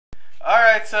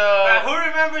Alright, so... who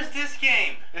remembers this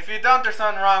game? If you don't, there's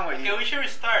something wrong with you. Okay, we should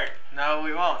restart. No,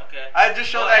 we won't. Okay. I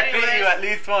just showed I beat you at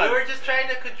least once. We were just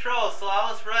trying to control, so I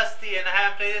was rusty and I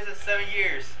haven't played this in 7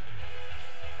 years.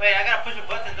 Wait, I gotta push a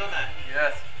button, don't I?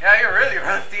 Yes. Yeah, you're really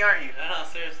rusty, aren't you? No,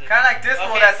 seriously. Kind of like this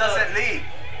one that doesn't leave.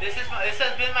 This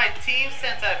has been my team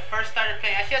since I first started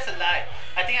playing. Actually, that's a lie.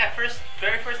 I think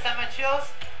very first time I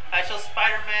chose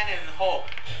Spider-Man and Hulk.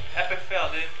 Epic fail,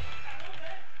 dude.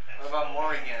 What about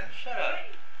Morrigan? Shut up.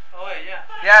 Oh wait, yeah.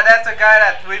 Yeah, that's a guy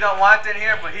that we don't want in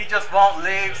here, but he just won't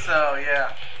leave, so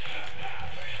yeah.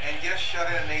 And just shut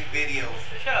it and make videos.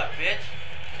 Shut up, bitch.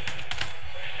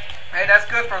 Hey, that's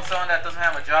good from someone that doesn't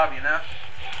have a job, you know?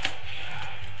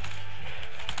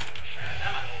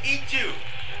 I'ma eat you.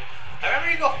 I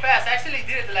remember you go fast. I actually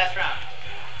did it the last round.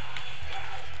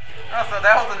 Oh, so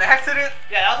that was an accident?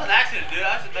 Yeah, that was an accident, dude.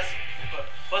 That was the best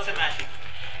button mashing.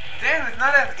 Damn, it's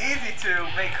not as easy to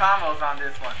make combos on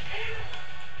this one.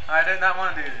 I did not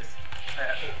want to do this.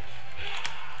 Yeah.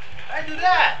 I do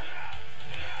that.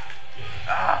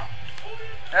 Ah,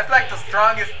 that's like the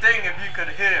strongest thing if you could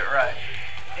hit it right.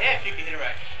 Yeah, if you can hit it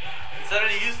right. It's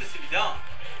utterly useless if you don't.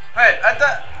 Wait,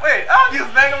 I'll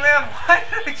use Mega Man. Why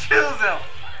did I choose him?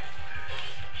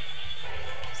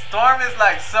 Storm is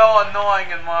like so annoying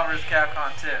in Marvel vs.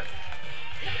 Capcom 2.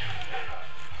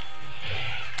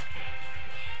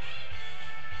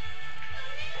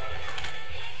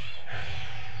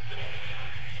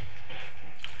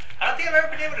 I don't think I've ever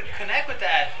been able to connect with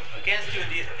that against you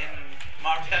in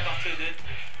Marvel vs. Capcom 2, dude.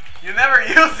 You never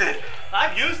use it.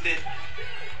 I've used it.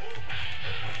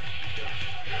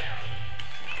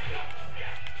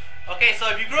 Okay, so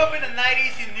if you grew up in the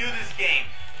 90s, you knew this game.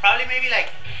 Probably maybe like,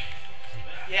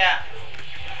 yeah.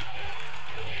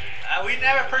 We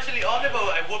never personally owned it, but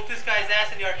I whooped this guy's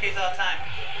ass in the arcades all the time.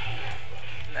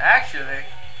 Actually.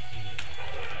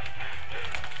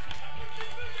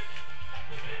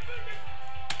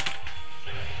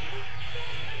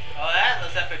 Oh, that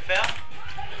was epic fail.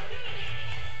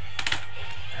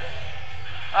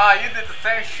 Oh, you did the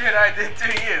same shit I did to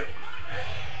you.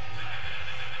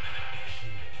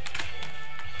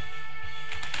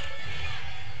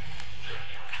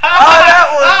 Oh, that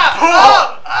was cool.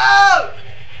 Oh!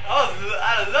 I was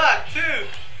out of luck, too.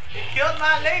 You killed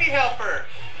my lady helper.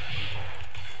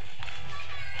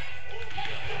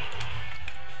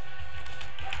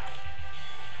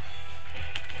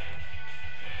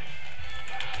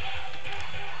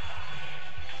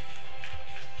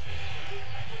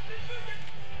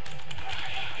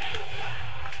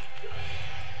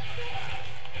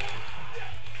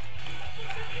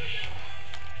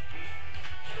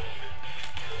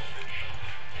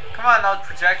 Come on, those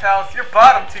projectiles. You're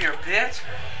bottom tier, bitch.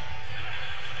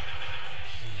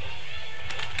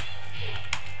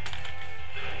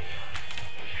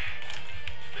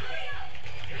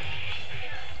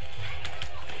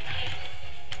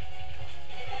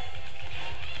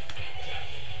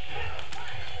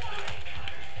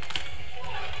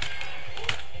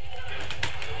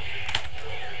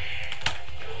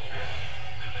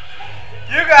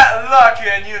 You got lucky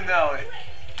and you know it.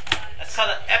 That's called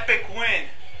an epic win.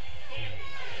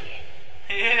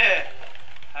 Yeah,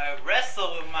 I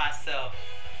wrestle with myself.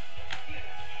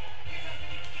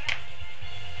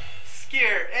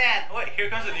 Scare and wait, here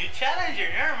comes a new challenger.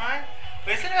 Never mind.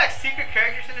 Wait, isn't there like secret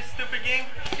characters in this stupid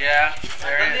game? Yeah,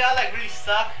 there Don't is. they all like really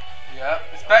suck? Yep,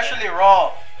 especially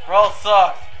Roll. Roll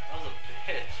sucks. That was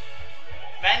a bitch.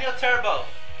 Manual turbo.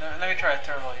 Let me try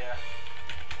turbo, yeah.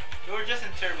 We were just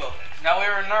in turbo. Now we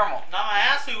were normal. Not my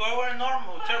ass, we were in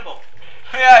normal turbo.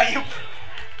 Yeah, you.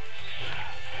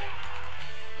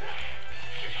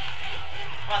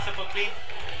 Come on, Simple Clean.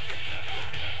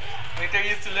 I think they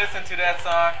used to listen to that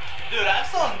song. Dude, I'm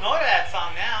so annoyed at that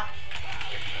song now.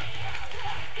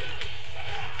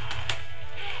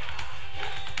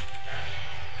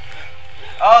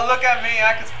 Oh, look at me,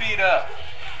 I can speed up.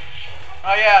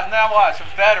 Oh yeah, now watch, a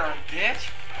veteran, bitch.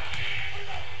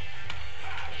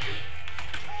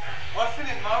 Wasn't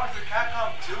it Marvel vs.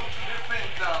 Capcom 2 two different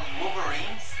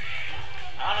Wolverines?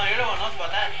 I don't know, you're the one who knows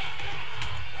about that.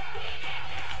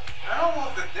 I don't know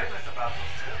what's the difference about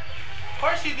those two. Of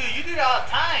course you do, you do that all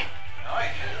the time. No,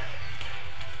 I didn't.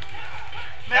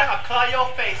 Man, I'll claw your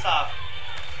face off.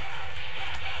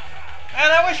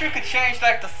 Man, I wish we could change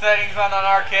like the settings on an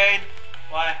arcade.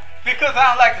 Why? Because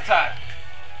I don't like the time.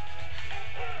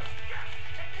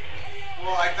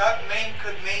 Well, I thought Main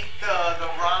could make the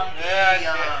ROM be,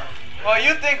 Yeah, well,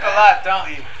 you think a lot, don't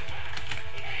you?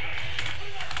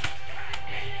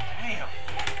 Damn.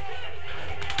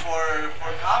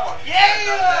 For Kawa, he Yeah!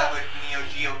 does that with Neo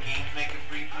Geo games, make it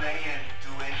free play and do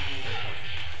any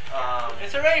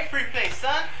It's already free play,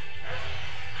 son.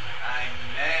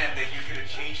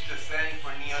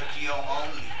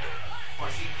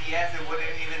 chance it wouldn't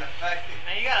even affect it.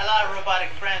 Man, you got a lot of robotic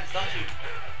friends, don't you?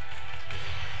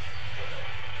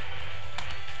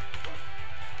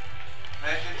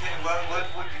 Imagine what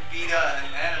would you feed an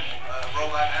animal, a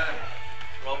robot animal?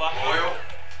 Robot Oil?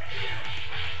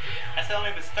 That's only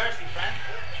if it's thirsty, friend.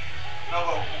 No,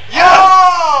 but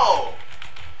Yo!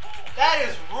 That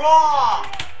is wrong!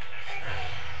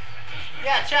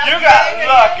 Yeah, Chad. You got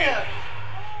lucky.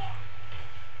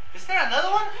 Is there another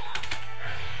one?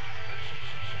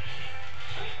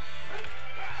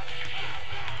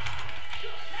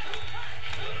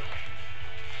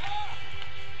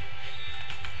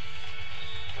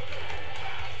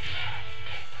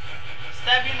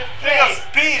 Stab you in the Take a face.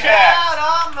 speed Chad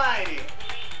hack. Almighty.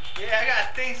 Yeah, I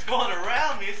got things going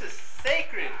around me. This is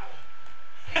sacred.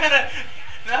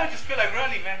 Now I just feel like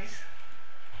running, man.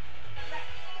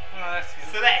 Oh, that's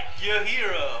good. Select your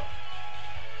hero.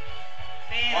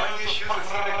 why don't you choose a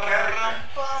secret character?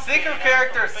 Secret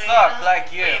characters suck,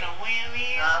 like you. If you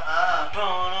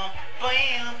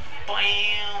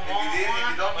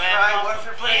don't try, what's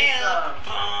her face?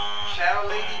 Shadow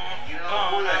Lady? You don't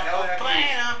know who the hell have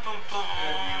you?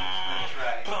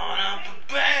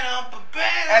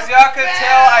 As y'all could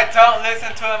tell, I don't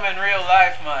listen to him in real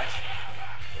life much.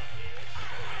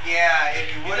 Yeah, if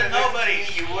you wouldn't listen to nobody.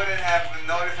 me, you wouldn't have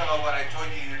noticed about what I told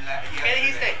you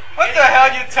yesterday. What the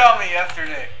hell you tell me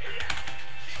yesterday?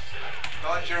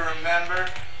 Don't you remember?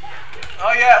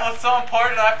 Oh yeah, it was so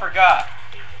important I forgot.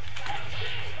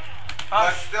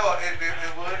 But still, if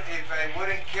I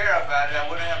wouldn't care about it, I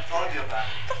wouldn't have told you about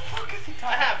it. What the fuck is he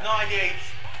I talking have no idea.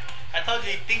 I told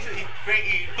you he thinks that he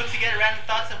puts together random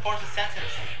thoughts and forms a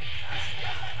sentence.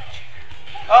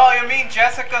 Oh, you mean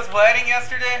Jessica's wedding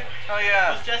yesterday? Oh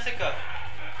yeah. Who's Jessica?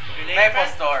 Your lady Maple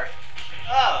friend? Story.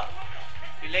 Oh,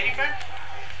 your lady friend?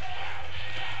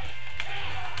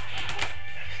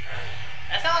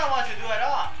 That's not what I want to do at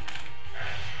all.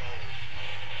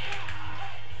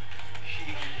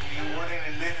 You wouldn't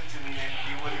even listen to me, and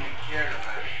you wouldn't even care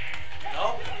about it.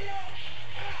 Nope.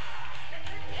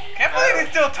 Can't believe he's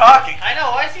still talking. I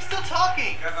know. Why is he still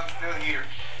talking? Because I'm still here.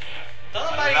 Don't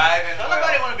nobody Alive and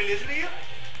well. want to be listening to you?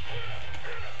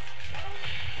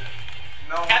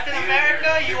 No, Captain theater,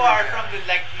 America, you theater. are from the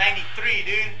like 93,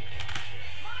 dude.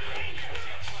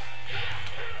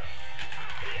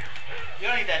 You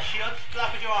don't need that shield. Just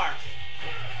block with your arms.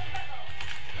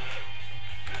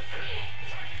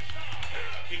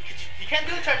 You can't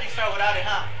do a charging star without it,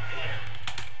 huh?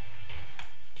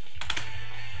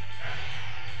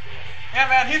 Yeah,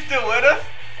 man, he's still with us.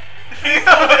 His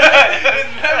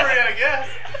memory, I guess.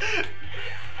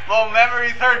 Well,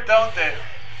 memories hurt, don't they?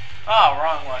 Oh,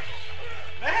 wrong one.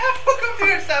 Man, welcome to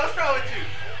your side. What's wrong with you?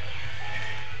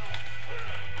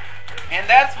 And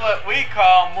that's what we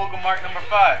call Moogle Mark number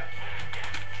 5.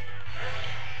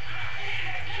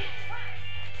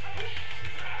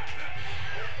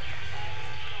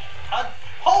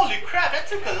 Holy crap, that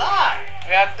took a lot.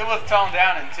 Yeah, it was toned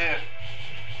down in 2.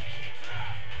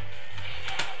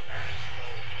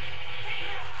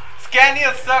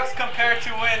 Scandia sucks compared to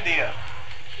Windia.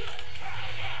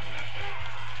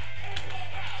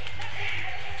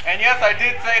 And yes, I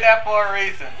did say that for a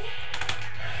reason.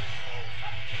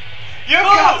 You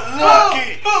got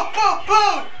lucky! Boo, boo,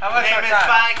 boo! How much Name more is time?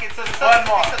 Spike, it's something, One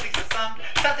more. something, something.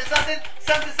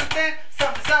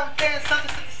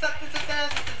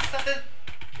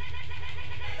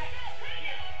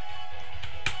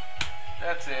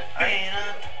 That's it.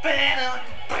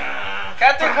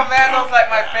 Captain Commando's like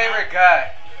my favorite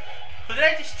guy. Who did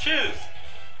I just choose?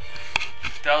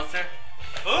 Dulcer?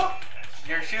 Who?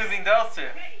 You're choosing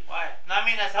Dulcer. Why? No, I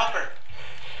mean as helper.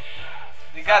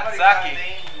 You got Somebody got Saki.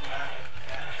 named,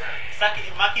 Saki,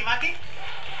 Maki Maki?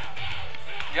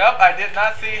 Yup, I did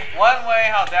not see one way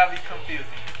how that would be confusing.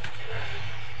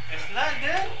 It's not,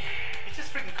 dude. It's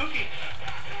just freaking cookie.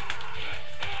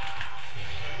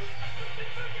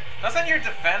 Doesn't your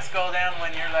defense go down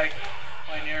when you're like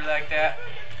that?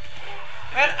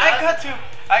 Man, I got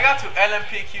to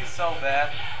LMPQ so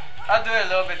bad. I'll do it a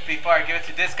little bit before I give it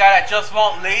to this guy that just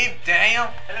won't leave.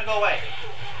 Damn. Let it go away.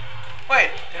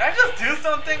 Wait, did I just do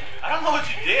something? I don't know what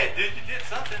you did, dude. You did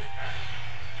something.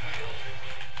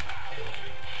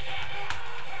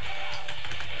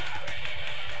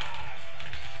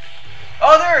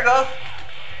 Oh, there it goes.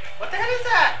 What the hell is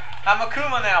that? I'm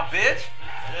Akuma now, bitch.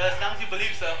 As long as you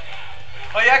believe so.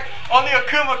 Oh yeah, only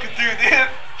Akuma could do this.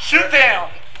 Shoot down.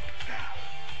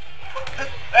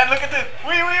 And look at this.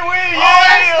 Wee, wee, wee. Oh, Yeah.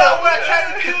 that's not what I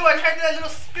tried to do. I tried to do that little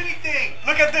spinny thing.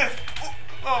 Look at this.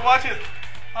 Oh, watch this.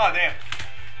 Oh, damn.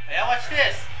 Yeah, watch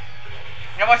this.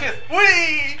 Now watch this.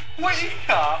 Wee, wee.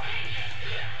 Oh.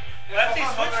 Let's see,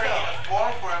 switch a though.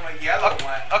 form for him, a yellow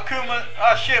one. Akuma.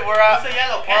 Oh shit, we're out. What's a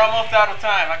yellow We're pen? almost out of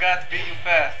time. I got to beat you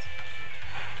fast.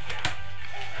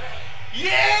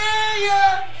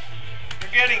 Yeah!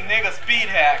 You're getting nigga speed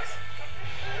hacks.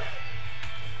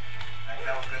 Like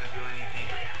that was gonna do anything.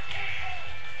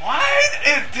 Why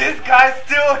is this guy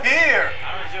still here?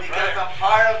 I don't know, it's your Because brother. I'm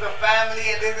part of the family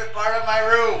and this is part of my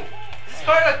room. This is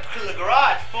part of the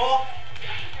garage, fool.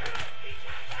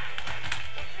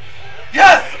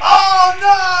 Yes! Oh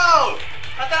no!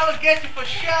 I thought it would get you for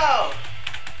show.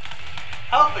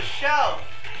 Oh, for show.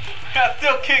 I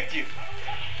still kicked you.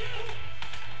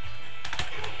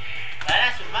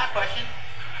 That answers my question.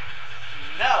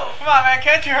 No. Come on, man.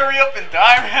 Can't you hurry up and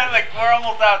die, man? Like, we're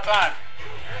almost out of time.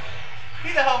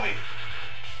 Be the homie.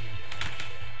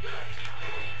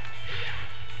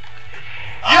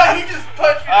 Yeah. Oh, he just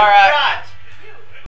punched me in All the right. crotch.